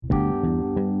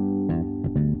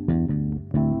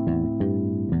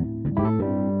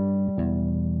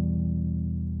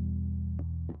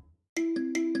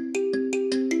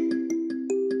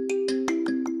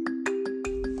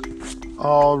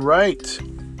All right.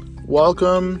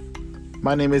 Welcome.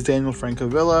 My name is Daniel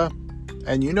Francavilla,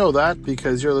 and you know that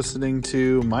because you're listening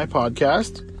to my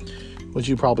podcast, which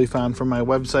you probably found from my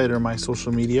website or my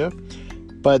social media.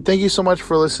 But thank you so much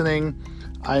for listening.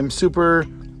 I'm super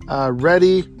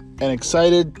ready and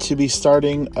excited to be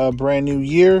starting a brand new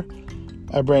year,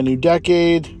 a brand new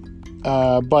decade.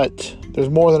 But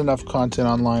there's more than enough content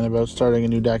online about starting a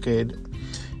new decade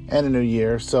and a new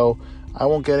year. So I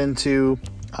won't get into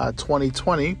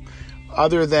 2020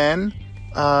 other than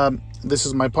this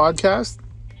is my podcast.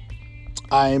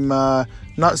 I'm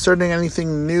not starting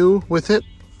anything new with it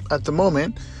at the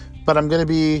moment, but I'm going to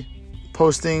be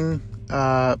posting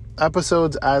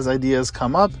episodes as ideas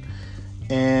come up,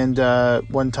 and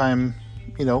when time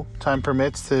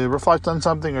permits to reflect on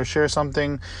something or share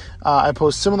something, I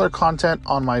post similar content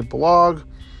on my blog,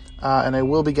 and I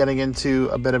will be getting into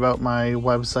a bit about my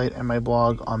website and my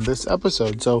blog on this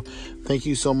episode. So thank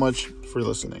you so much for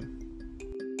listening.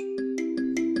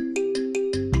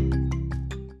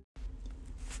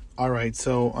 All right,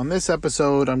 so on this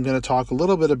episode, I'm going to talk a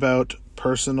little bit about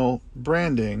personal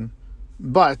branding,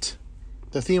 but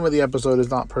the theme of the episode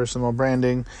is not personal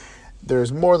branding.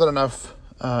 There's more than enough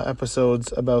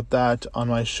episodes about that on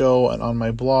my show and on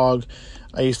my blog.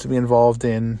 I used to be involved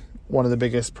in one of the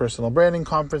biggest personal branding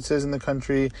conferences in the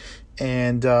country,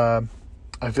 and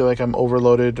I feel like I'm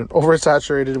overloaded and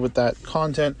oversaturated with that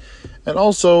content. And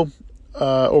also,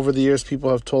 over the years, people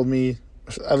have told me,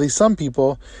 at least some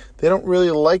people, they don't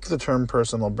really like the term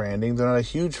personal branding. They're not a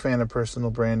huge fan of personal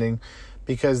branding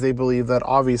because they believe that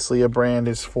obviously a brand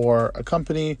is for a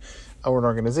company or an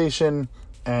organization,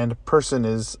 and a person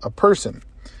is a person.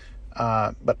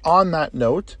 But on that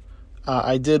note,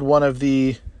 I did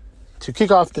to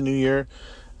kick off the new year,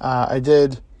 I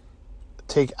did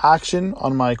take action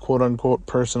on my quote-unquote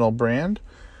personal brand.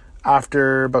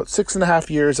 After about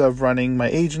 6.5 years of running my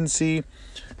agency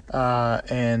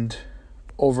and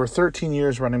over 13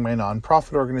 years running my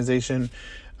nonprofit organization,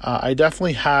 I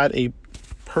definitely had a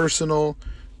personal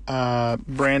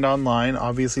brand online.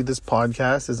 Obviously, this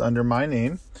podcast is under my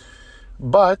name,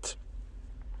 but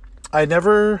I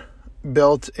never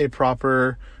built a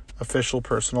proper official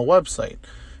personal website.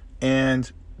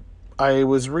 And I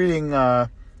was reading the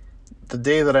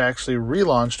day that I actually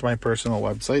relaunched my personal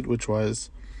website, which was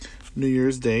New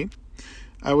Year's Day.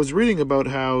 I was reading about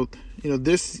how,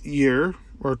 this year,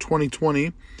 or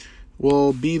 2020,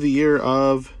 will be the year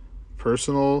of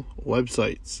personal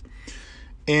websites.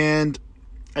 And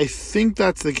I think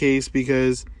that's the case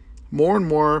because more and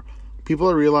more people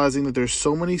are realizing that there's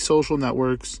so many social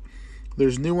networks.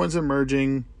 There's new ones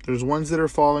emerging. There's ones that are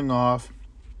falling off.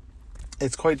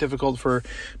 It's quite difficult for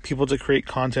people to create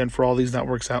content for all these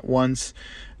networks at once.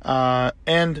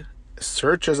 And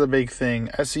search is a big thing.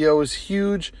 SEO is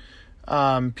huge.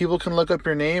 People can look up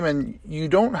your name and you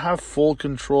don't have full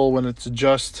control when it's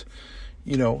just,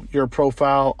 your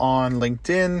profile on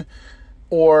LinkedIn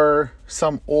or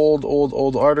some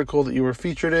old article that you were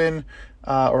featured in,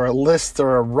 or a list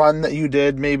or a run that you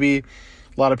did. Maybe a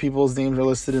lot of people's names are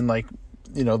listed in their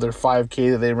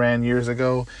 5K that they ran years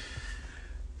ago.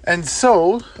 And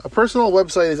so a personal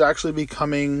website is actually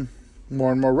becoming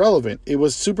more and more relevant. It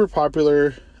was super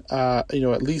popular,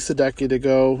 at least a decade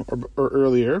ago or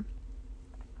earlier.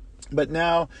 But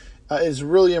now is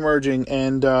really emerging,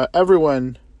 and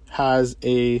everyone has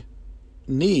a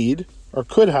need or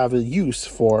could have a use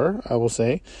for, I will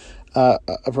say, a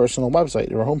personal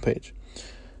website or a homepage.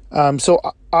 So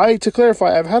to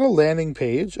clarify, I've had a landing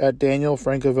page at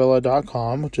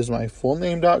danielfrancavilla.com, which is my full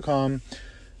name.com,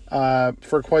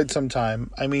 for quite some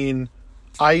time. I mean,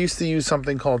 I used to use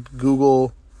something called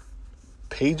Google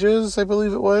Pages, I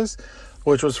believe it was,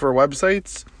 which was for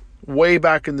websites way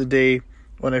back in the day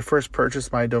when I first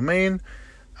purchased my domain.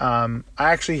 I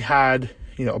actually had,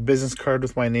 a business card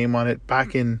with my name on it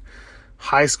back in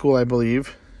high school, I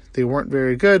believe. They weren't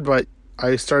very good, but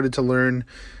I started to learn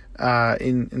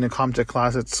in a CompTech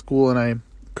class at school, and I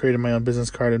created my own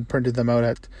business card and printed them out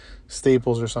at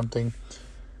Staples or something.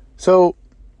 So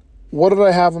what did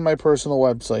I have on my personal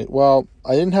website? Well,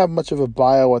 I didn't have much of a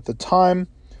bio at the time.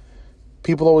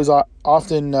 People always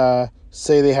often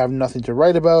say they have nothing to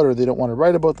write about, or they don't want to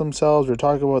write about themselves or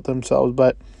talk about themselves.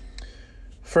 But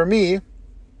for me,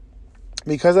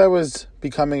 because I was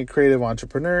becoming a creative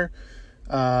entrepreneur,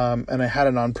 and I had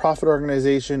a nonprofit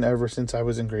organization ever since I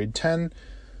was in grade 10,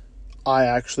 I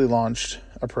actually launched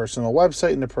a personal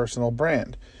website and a personal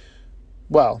brand.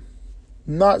 Well,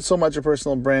 not so much a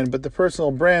personal brand, but the personal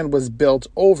brand was built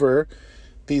over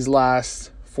these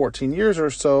last 14 years or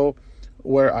so,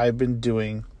 where I've been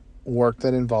doing work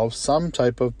that involves some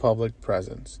type of public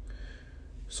presence.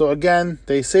 So again,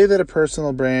 they say that a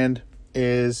personal brand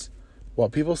is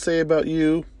what people say about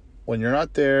you when you're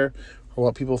not there, or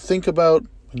what people think about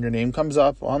when your name comes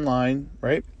up online,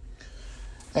 right?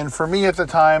 And for me at the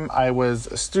time, I was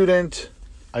a student.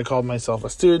 I called myself a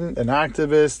student, an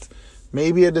activist,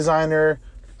 maybe a designer,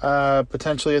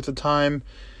 potentially at the time.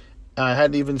 I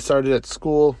hadn't even started at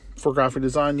school for graphic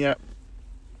design yet.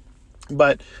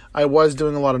 But I was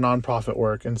doing a lot of nonprofit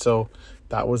work, and so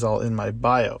that was all in my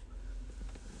bio.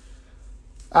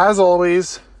 As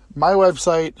always, my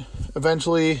website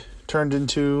eventually turned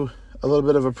into a little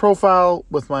bit of a profile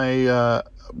with my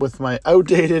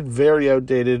very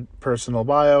outdated personal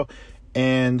bio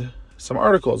and some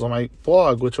articles on my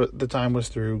blog, which at the time was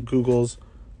through Google's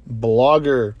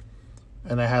Blogger,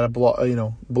 and I had a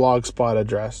Blogspot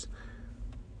address.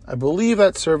 I believe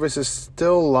that service is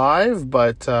still live,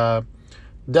 but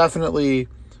definitely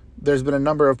there's been a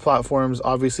number of platforms.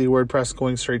 Obviously, WordPress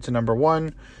going straight to number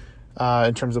one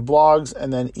in terms of blogs,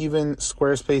 and then even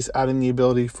Squarespace adding the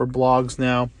ability for blogs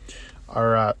now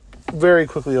are very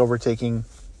quickly overtaking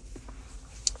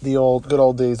the good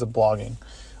old days of blogging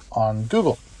on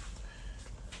Google.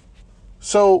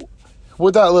 So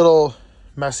with that little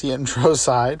messy intro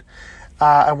aside,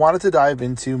 I wanted to dive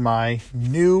into my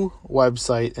new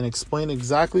website and explain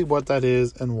exactly what that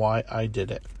is and why I did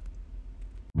it.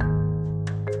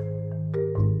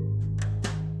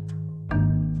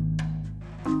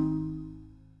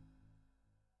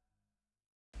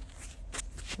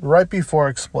 Right before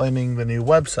explaining the new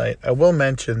website, I will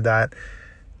mention that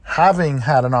having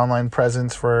had an online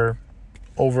presence for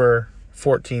over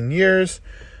 14 years,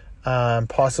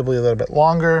 possibly a little bit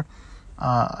longer,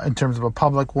 in terms of a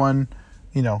public one,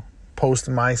 post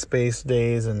MySpace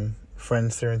days and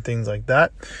Friendster and things like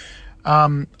that.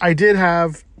 I did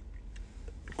have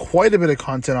quite a bit of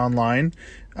content online,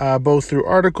 both through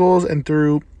articles and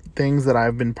through things that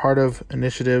I've been part of,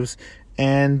 initiatives,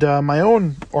 and my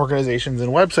own organizations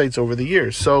and websites over the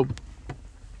years. So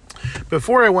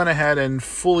before I went ahead and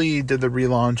fully did the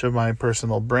relaunch of my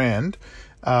personal brand,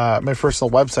 my personal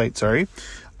website,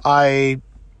 I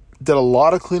did a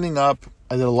lot of cleaning up.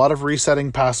 I did a lot of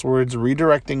resetting passwords,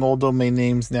 redirecting old domain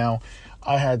names. Now,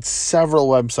 I had several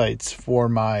websites for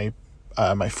my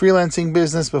freelancing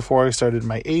business before I started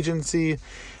my agency.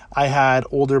 I had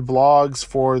older blogs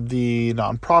for the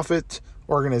nonprofit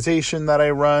organization that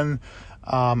I run.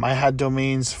 I had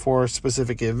domains for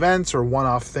specific events or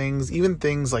one-off things, even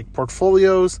things like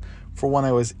portfolios for when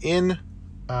I was in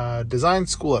design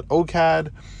school at OCAD.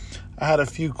 I had a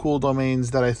few cool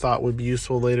domains that I thought would be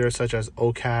useful later, such as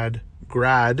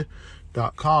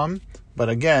ocadgrad.com. But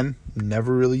again,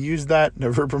 never really used that,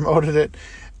 never promoted it.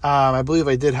 I believe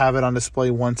I did have it on display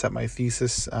once at my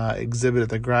thesis exhibit at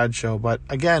the grad show. But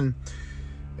again,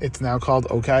 it's now called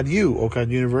OCAD-U, OCAD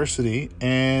University.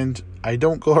 And I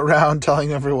don't go around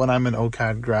telling everyone I'm an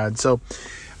OCAD grad. So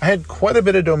I had quite a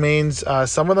bit of domains.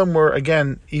 Some of them were,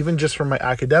 again, even just from my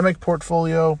academic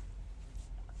portfolio.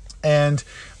 And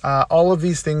all of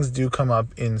these things do come up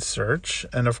in search.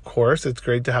 And of course, it's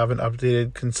great to have an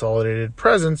updated, consolidated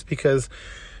presence because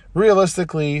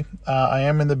realistically, I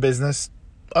am in the business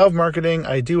of marketing.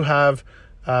 I do have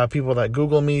people that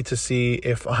Google me to see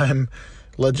if I'm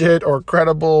legit or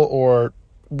credible or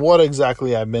what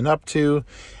exactly I've been up to.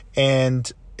 And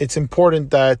it's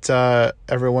important that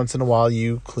every once in a while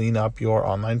you clean up your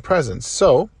online presence.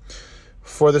 So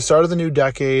for the start of the new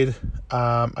decade,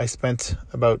 I spent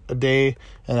about a day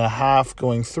and a half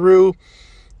going through,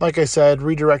 like I said,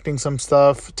 redirecting some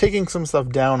stuff, taking some stuff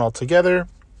down altogether.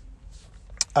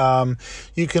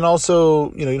 You can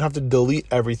also, you don't have to delete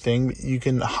everything. You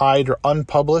can hide or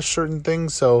unpublish certain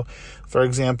things. So, for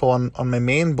example, on my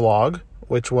main blog,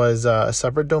 which was a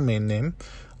separate domain name,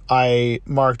 I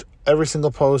marked every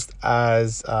single post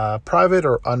as private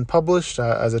or unpublished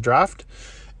as a draft.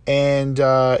 And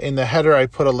in the header, I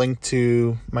put a link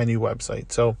to my new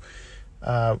website. So,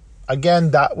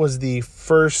 again, that was the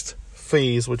first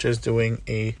phase, which is doing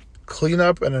a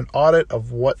cleanup and an audit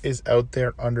of what is out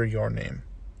there under your name.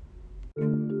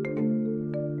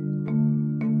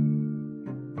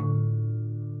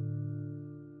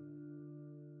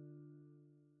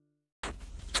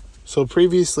 So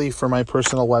previously for my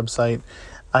personal website,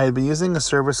 I had been using a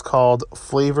service called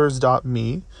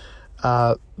flavors.me.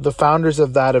 The founders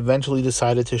of that eventually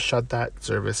decided to shut that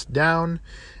service down,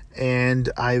 and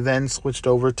I then switched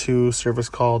over to a service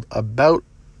called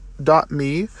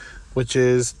about.me, which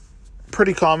is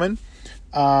pretty common.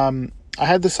 I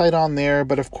had the site on there,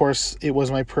 but of course it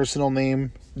was my personal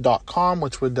name.com,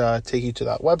 which would take you to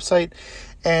that website.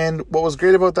 And what was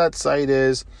great about that site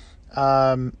is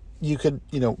you could,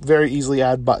 very easily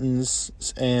add buttons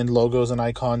and logos and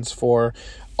icons for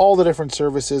all the different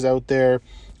services out there,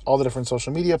 all the different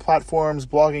social media platforms,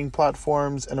 blogging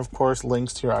platforms, and of course,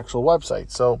 links to your actual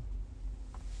website. So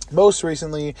most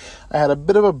recently, I had a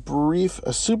bit of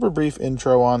a super brief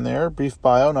intro on there, brief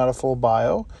bio, not a full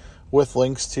bio, with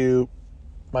links to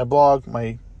my blog,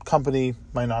 my company,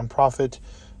 my nonprofit,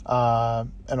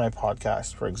 and my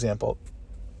podcast, for example,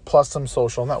 plus some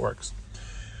social networks.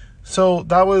 So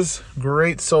that was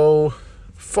great so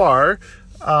far,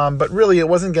 but really it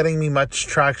wasn't getting me much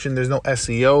traction. There's no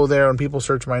SEO there. When people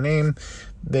search my name,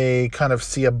 they kind of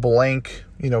see a blank,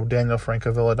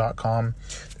 danielfrancavilla.com.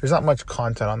 There's not much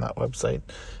content on that website.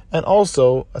 And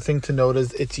also, a thing to note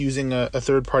is it's using a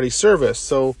third-party service.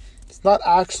 So it's not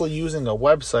actually using a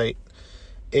website.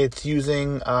 It's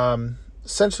using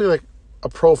essentially like a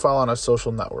profile on a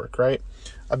social network, right?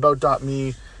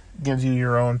 About.me gives you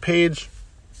your own page,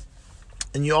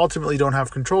 and you ultimately don't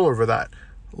have control over that.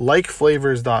 Like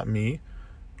Flavors.me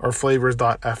or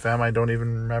Flavors.fm, I don't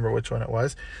even remember which one it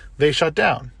was, they shut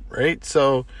down, right?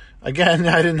 So again,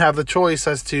 I didn't have the choice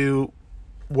as to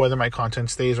whether my content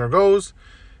stays or goes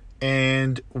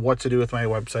and what to do with my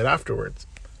website afterwards.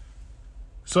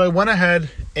 So I went ahead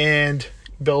and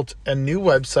built a new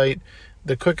website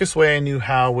the quickest way I knew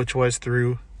how, which was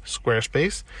through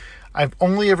Squarespace. I've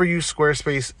only ever used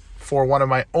Squarespace for one of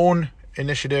my own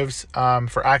initiatives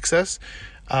for Access.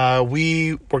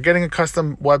 We were getting a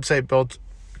custom website built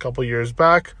a couple years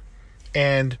back,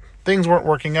 and things weren't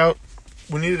working out.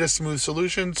 We needed a smooth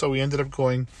solution, so we ended up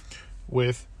going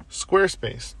with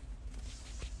Squarespace.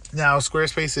 Now,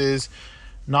 Squarespace is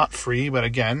not free, but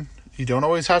again, you don't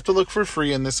always have to look for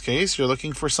free in this case. You're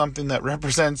looking for something that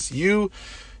represents you,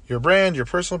 your brand, your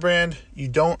personal brand. You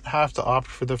don't have to opt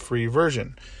for the free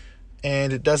version.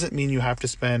 And it doesn't mean you have to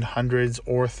spend hundreds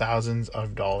or thousands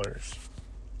of dollars.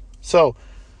 So,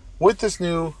 with this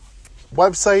new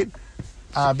website,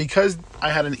 because I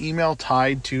had an email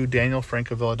tied to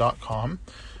danielfrancavilla.com,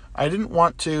 I didn't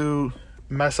want to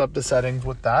mess up the settings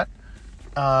with that.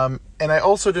 And I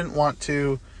also didn't want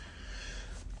to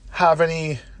have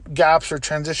any gaps or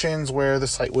transitions where the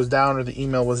site was down or the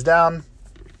email was down.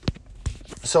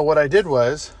 So what I did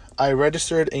was I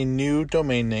registered a new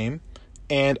domain name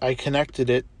and I connected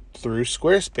it through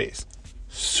Squarespace.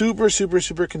 Super, super,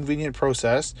 super convenient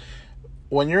process.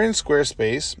 When you're in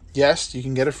Squarespace, yes, you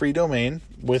can get a free domain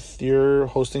with your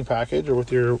hosting package or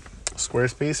with your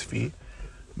Squarespace fee.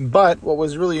 But what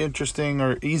was really interesting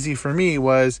or easy for me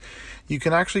was you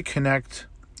can actually connect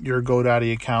your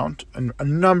GoDaddy account and a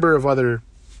number of other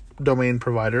domain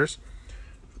providers.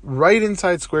 Right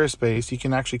inside Squarespace, you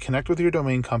can actually connect with your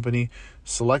domain company,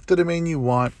 select the domain you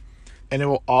want, and it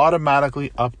will automatically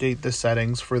update the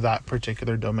settings for that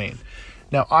particular domain.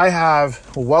 Now, I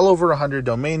have well over 100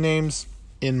 domain names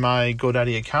in my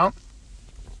GoDaddy account.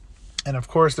 And of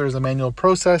course, there's a manual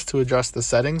process to adjust the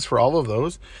settings for all of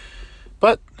those.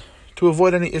 But to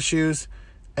avoid any issues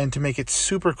and to make it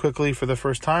super quickly for the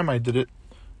first time, I did it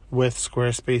with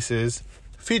Squarespace's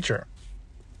feature.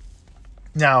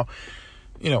 Now,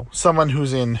 someone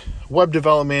who's in web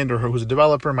development or who's a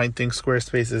developer might think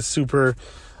Squarespace is super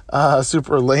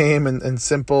lame and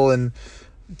simple.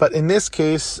 But in this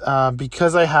case,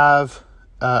 because I have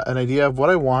an idea of what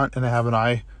I want and I have an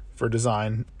eye for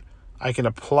design, I can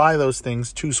apply those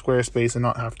things to Squarespace and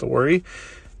not have to worry.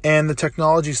 And the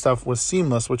technology stuff was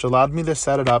seamless, which allowed me to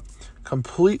set it up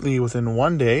completely within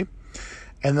one day.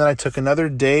 And then I took another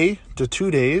day to 2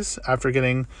 days after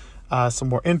getting some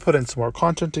more input and some more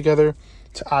content together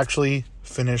to actually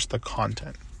finish the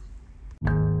content.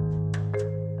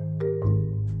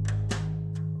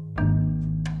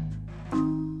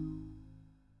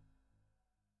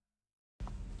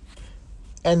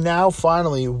 And now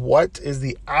finally, what is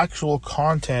the actual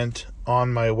content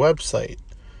on my website?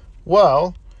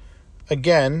 Well,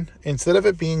 again, instead of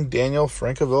it being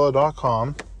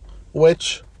danielfrancavilla.com,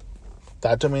 which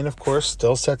that domain, of course,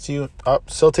 still takes you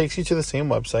to the same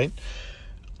website,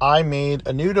 I made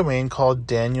a new domain called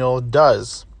Daniel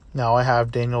Does. Now I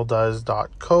have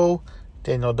danieldoes.co,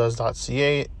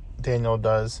 danieldoes.ca,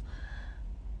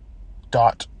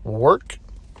 danieldoes.work.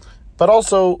 But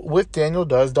also with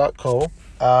danieldoes.co,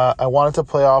 I wanted to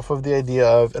play off of the idea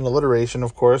of an alliteration,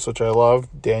 of course, which I love,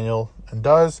 Daniel and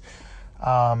Does.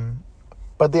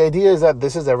 But the idea is that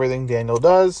this is everything Daniel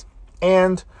does,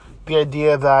 and the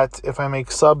idea that if I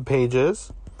make sub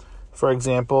pages, for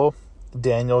example,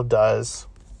 Daniel Does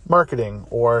Marketing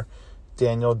or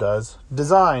Daniel Does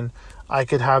Design, I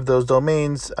could have those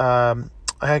domains, I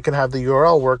can have the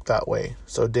URL work that way.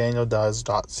 So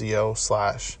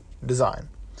danieldoes.co/design.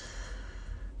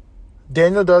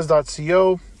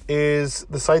 danieldoes.co is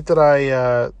the site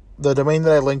that the domain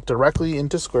that I linked directly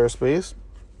into Squarespace.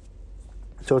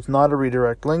 So it's not a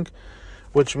redirect link,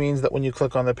 which means that when you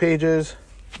click on the pages,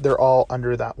 they're all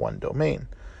under that one domain.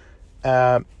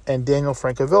 And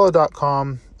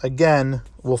danielfrancavilla.com, again,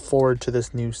 will forward to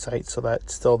this new site, so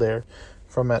that's still there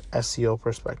from an SEO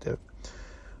perspective.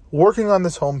 Working on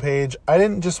this homepage, I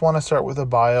didn't just want to start with a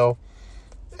bio,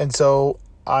 and so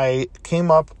I came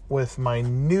up with my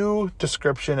new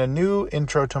description, a new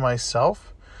intro to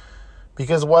myself,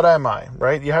 because what am I,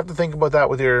 right? You have to think about that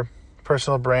with your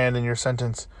personal brand and your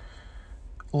sentence.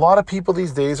 A lot of people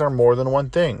these days are more than one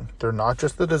thing. They're not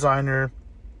just the designer.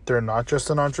 They're not just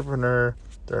an entrepreneur.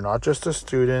 They're not just a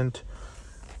student.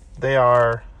 They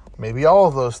are maybe all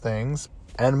of those things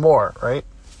and more, right?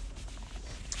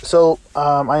 So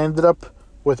I ended up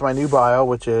with my new bio,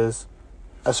 which is,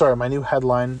 my new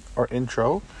headline or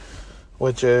intro,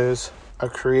 which is a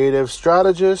creative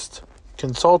strategist,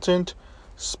 consultant,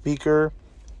 speaker,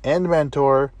 and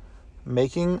mentor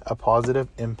making a positive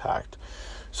impact.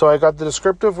 So I got the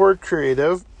descriptive word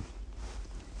creative,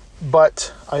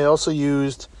 but I also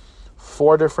used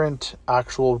 4 different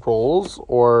actual roles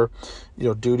or,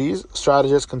 duties: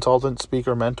 strategist, consultant,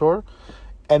 speaker, mentor.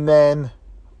 And then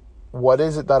what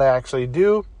is it that I actually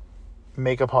do?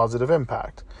 Make a positive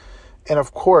impact. And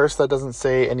of course, that doesn't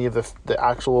say any of the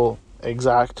actual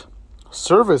exact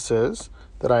services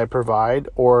that I provide,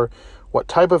 or what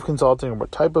type of consulting, or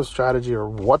what type of strategy, or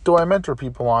what do I mentor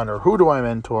people on, or who do I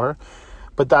mentor.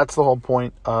 But that's the whole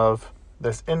point of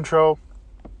this intro.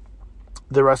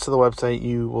 The rest of the website,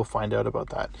 you will find out about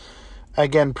that.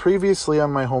 Again, previously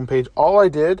on my homepage, all I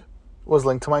did was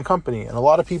link to my company. And a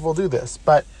lot of people do this.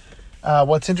 But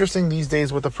what's interesting these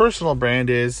days with a personal brand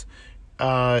is,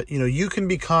 you can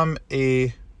become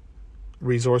a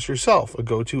resource yourself, a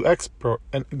go-to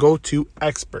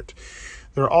expert.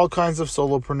 There are all kinds of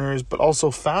solopreneurs, but also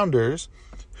founders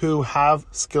who have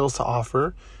skills to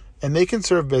offer, and they can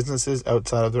serve businesses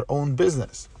outside of their own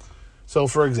business. So,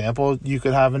 for example, you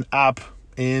could have an app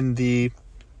in the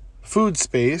food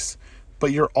space,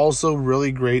 but you're also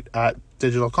really great at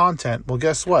digital content. Well,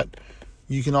 guess what?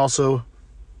 You can also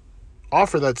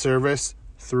offer that service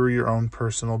through your own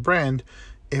personal brand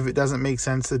if it doesn't make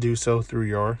sense to do so through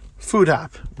your food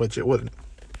app, which it wouldn't.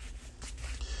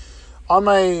 On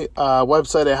my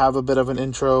website, I have a bit of an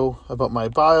intro about my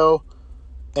bio,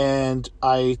 and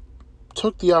I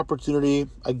took the opportunity,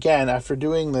 again, after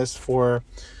doing this for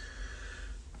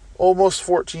almost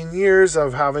 14 years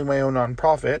of having my own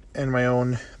nonprofit and my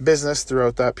own business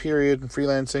throughout that period and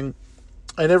freelancing,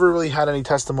 I never really had any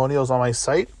testimonials on my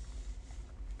site.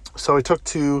 So I took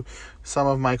to some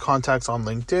of my contacts on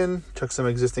LinkedIn, took some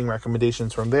existing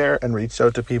recommendations from there, and reached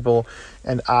out to people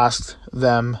and asked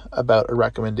them about a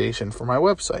recommendation for my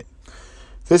website.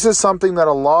 This is something that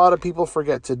a lot of people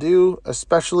forget to do,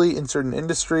 especially in certain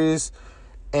industries,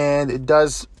 and it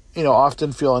does,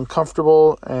 often feel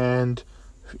uncomfortable and,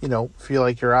 feel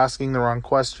like you're asking the wrong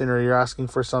question or you're asking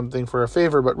for something for a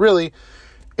favor, but really,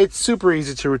 it's super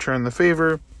easy to return the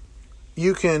favor.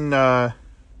 You can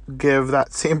give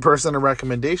that same person a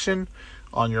recommendation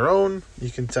on your own. You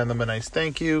can send them a nice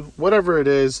thank you. Whatever it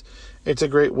is, it's a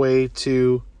great way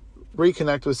to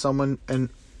reconnect with someone and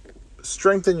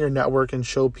strengthen your network and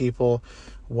show people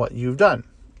what you've done.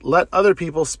 Let other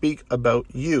people speak about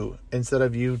you instead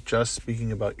of you just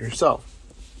speaking about yourself.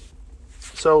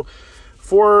 So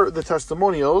for the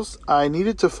testimonials, I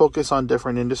needed to focus on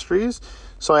different industries.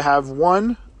 So I have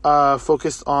one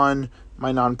focused on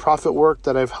my nonprofit work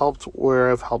that where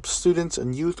I've helped students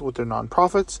and youth with their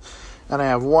nonprofits. And I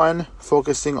have one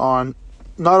focusing on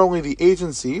not only the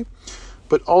agency,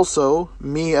 but also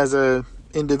me as a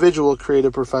individual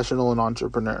creative professional and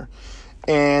entrepreneur.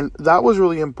 And that was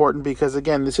really important because,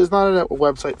 again, this is not a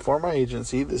website for my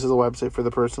agency. This is a website for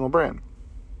the personal brand.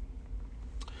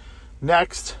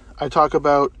 Next, I talk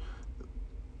about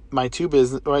my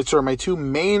two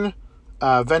main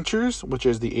ventures, which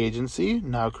is the agency,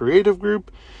 Now Creative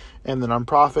Group, and the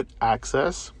nonprofit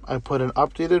Access. I put an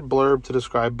updated blurb to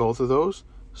describe both of those,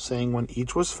 saying when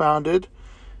each was founded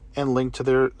and linked to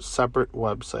their separate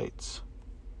websites.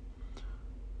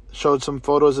 Showed some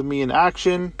photos of me in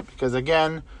action because,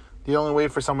 again, the only way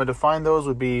for someone to find those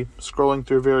would be scrolling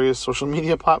through various social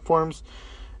media platforms.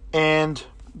 And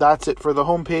that's it for the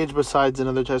homepage, besides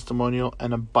another testimonial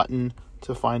and a button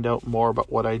to find out more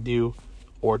about what I do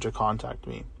or to contact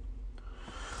me.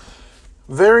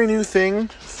 Very new thing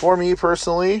for me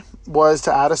personally was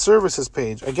to add a services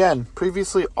page. Again,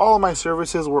 previously all of my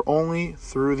services were only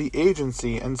through the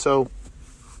agency. And so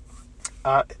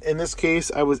in this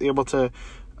case, I was able to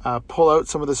pull out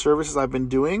some of the services I've been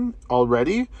doing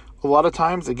already a lot of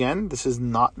times, again, this is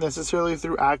not necessarily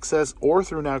through Access or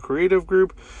through Now Creative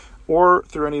Group or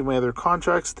through any of my other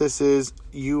contracts. This is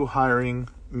you hiring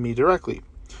me directly.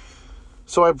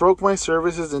 So I broke my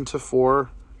services into 4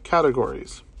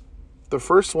 categories. The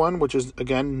first one, which is,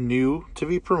 again, new to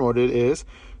be promoted, is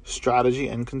strategy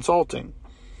and consulting.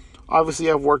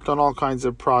 Obviously, I've worked on all kinds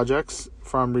of projects,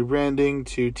 from rebranding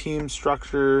to team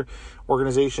structure,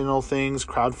 organizational things,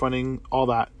 crowdfunding, all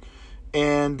that.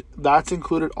 And that's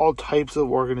included all types of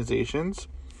organizations.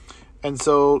 And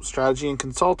so strategy and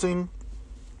consulting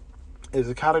is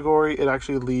a category. It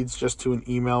actually leads just to an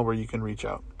email where you can reach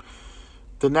out.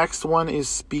 The next one is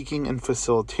speaking and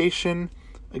facilitation.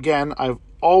 Again, I've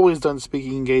always done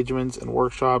speaking engagements and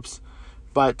workshops,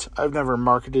 but I've never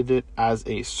marketed it as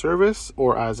a service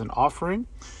or as an offering.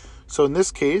 So in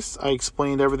this case, I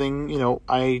explained everything.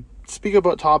 I speak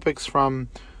about topics from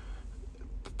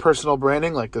personal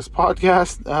branding, like this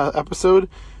podcast episode,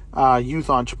 youth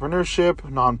entrepreneurship,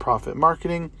 nonprofit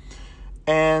marketing,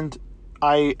 and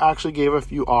I actually gave a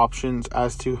few options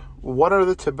as to what are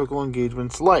the typical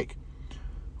engagements like.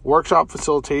 Workshop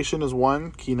facilitation is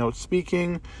one, keynote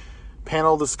speaking,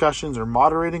 panel discussions or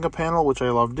moderating a panel, which I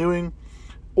love doing,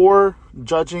 or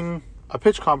judging a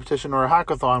pitch competition or a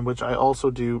hackathon, which I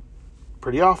also do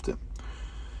pretty often.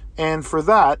 And for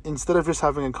that, instead of just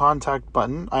having a contact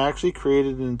button, I actually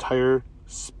created an entire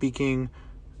speaking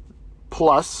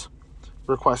plus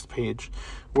request page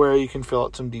where you can fill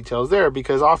out some details there,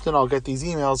 because often I'll get these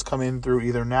emails come in through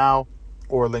either Now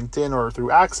or LinkedIn or through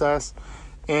Access,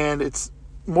 and it's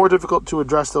more difficult to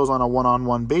address those on a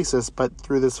one-on-one basis, but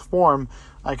through this form,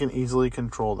 I can easily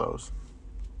control those.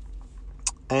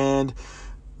 And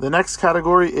the next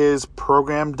category is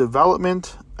program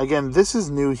development. Again, this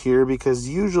is new here because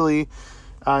usually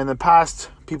in the past,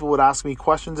 people would ask me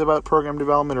questions about program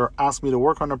development or ask me to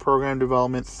work on a program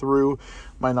development through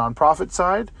my nonprofit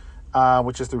side,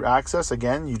 which is through Access.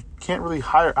 Again, you can't really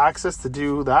hire Access to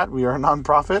do that. We are a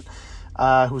nonprofit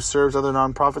who serves other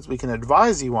nonprofits. We can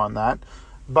advise you on that.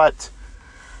 But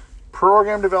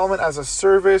program development as a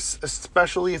service,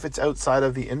 especially if it's outside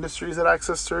of the industries that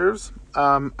Access serves,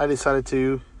 I decided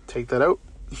to take that out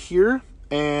here.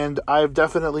 And I've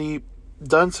definitely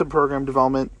done some program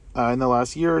development in the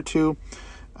last year or two,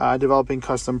 developing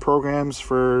custom programs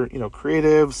for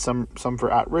creatives, some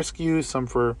for at-risk use, some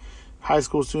for high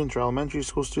school students or elementary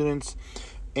school students,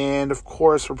 and of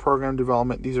course for program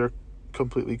development, these are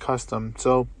completely custom.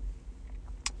 So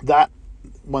that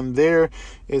one there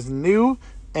is new.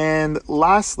 And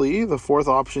lastly, the fourth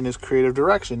option is creative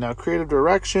direction. Now, creative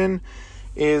direction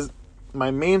is my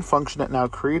main function at Now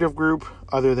Creative Group,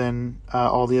 other than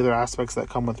all the other aspects that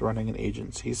come with running an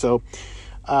agency. So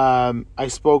I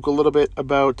spoke a little bit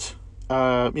about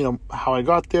how I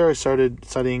got there. I started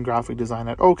studying graphic design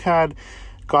at OCAD,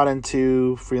 got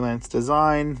into freelance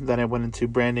design, then I went into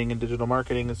branding and digital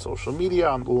marketing and social media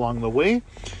along the way,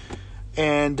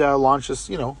 and launched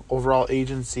this overall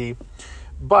agency.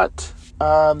 But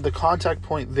the contact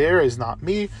point there is not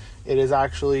me. It is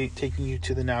actually taking you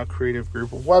to the Now Creative Group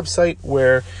website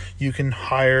where you can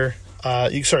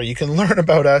you can learn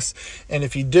about us. And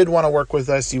if you did want to work with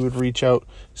us, you would reach out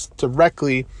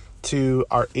directly to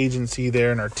our agency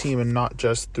there and our team, and not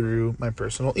just through my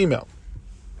personal email.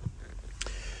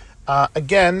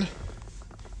 Again,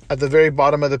 at the very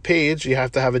bottom of the page, you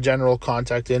have to have a general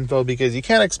contact info, because you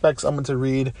can't expect someone to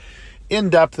read in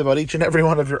depth about each and every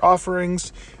one of your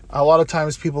offerings. A lot of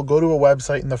times people go to a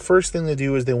website and the first thing they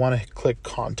do is they want to click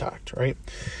contact, right?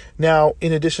 Now,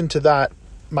 in addition to that,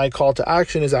 my call to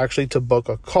action is actually to book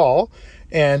a call.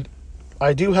 And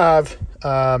I do have,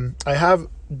 I have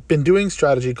been doing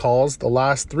strategy calls the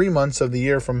last 3 months of the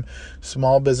year, from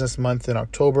Small Business Month in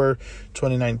October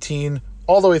 2019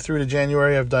 all the way through to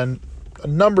January. I've done a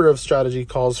number of strategy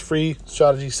calls, free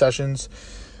strategy sessions.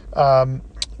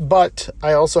 But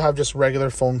I also have just regular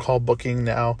phone call booking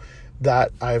now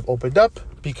that I've opened up,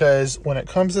 because when it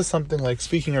comes to something like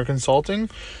speaking or consulting,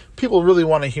 people really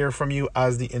want to hear from you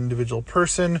as the individual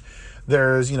person.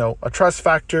 There's, a trust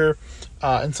factor,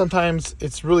 and sometimes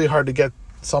it's really hard to get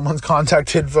someone's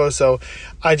contact info, so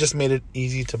I just made it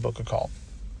easy to book a call.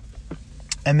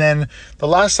 And then the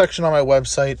last section on my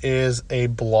website is a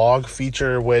blog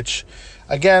feature, which,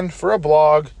 again, for a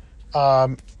blog,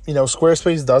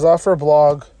 Squarespace does offer a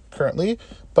blog currently,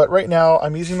 but right now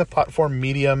I'm using the platform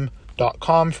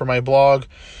medium.com for my blog.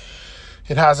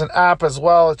 It has an app as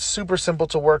well. It's super simple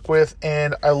to work with,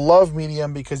 and I love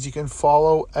Medium because you can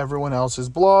follow everyone else's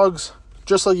blogs,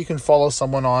 just like you can follow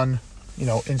someone on,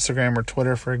 Instagram or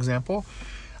Twitter, for example.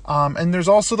 And there's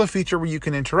also the feature where you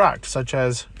can interact, such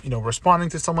as, responding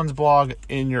to someone's blog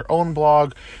in your own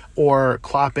blog, or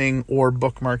clapping or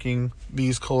bookmarking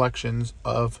these collections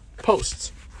of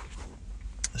posts.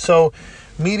 So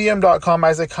medium.com,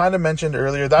 as I kind of mentioned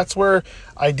earlier, that's where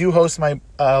I do host a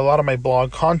lot of my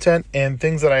blog content and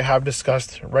things that I have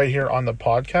discussed right here on the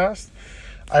podcast.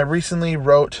 I recently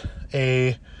wrote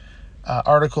a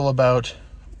article about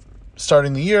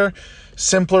starting the year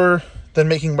simpler than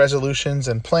making resolutions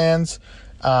and plans,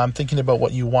 thinking about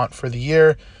what you want for the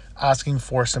year, asking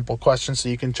for simple questions. So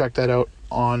you can check that out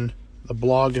on the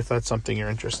blog if that's something you're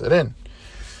interested in.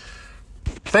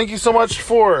 Thank you so much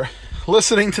for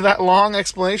listening to that long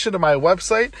explanation of my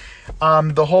website.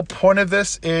 The whole point of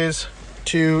this is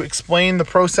to explain the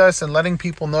process and letting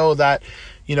people know that,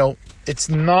 it's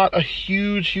not a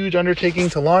huge undertaking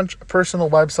to launch a personal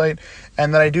website,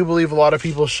 and that I do believe a lot of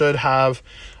people should have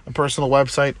a personal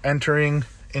website entering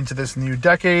into this new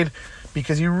decade,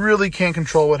 because you really can't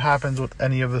control what happens with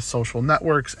any of the social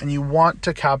networks, and you want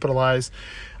to capitalize.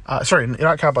 You want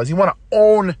to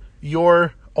own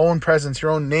your own presence,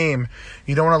 your own name.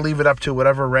 You don't want to leave it up to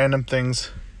whatever random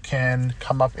things can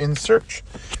come up in search,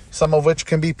 some of which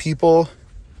can be people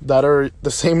that are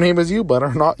the same name as you but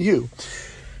are not you.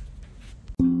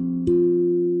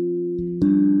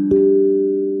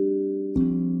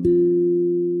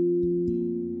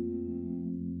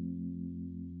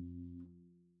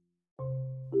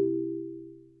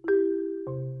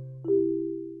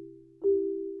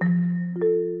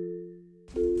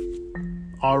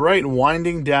 All right,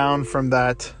 winding down from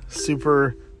that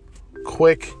super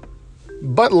quick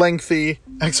but lengthy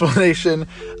explanation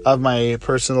of my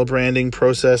personal branding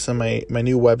process and my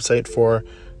new website for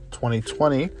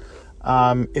 2020.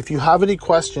 If you have any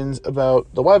questions about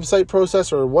the website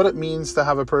process or what it means to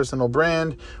have a personal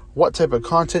brand, what type of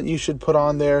content you should put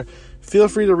on there, feel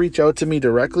free to reach out to me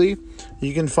directly.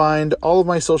 You can find all of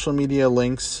my social media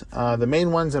links, the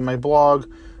main ones in my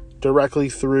blog, directly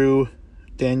through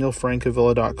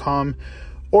danielfrancavilla.com,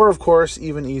 or of course,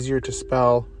 even easier to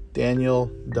spell,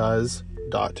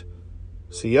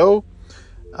 danieldoes.co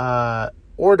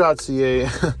or .ca,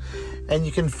 and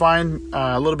you can find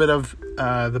a little bit of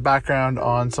the background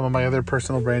on some of my other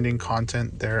personal branding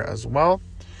content there as well.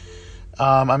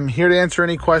 I'm here to answer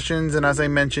any questions, and as I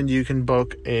mentioned, you can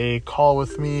book a call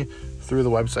with me through the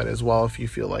website as well if you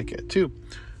feel like it too.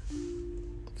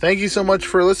 Thank you so much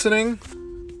for listening,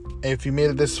 if you made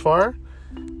it this far,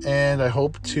 and I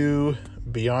hope to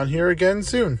be on here again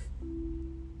soon.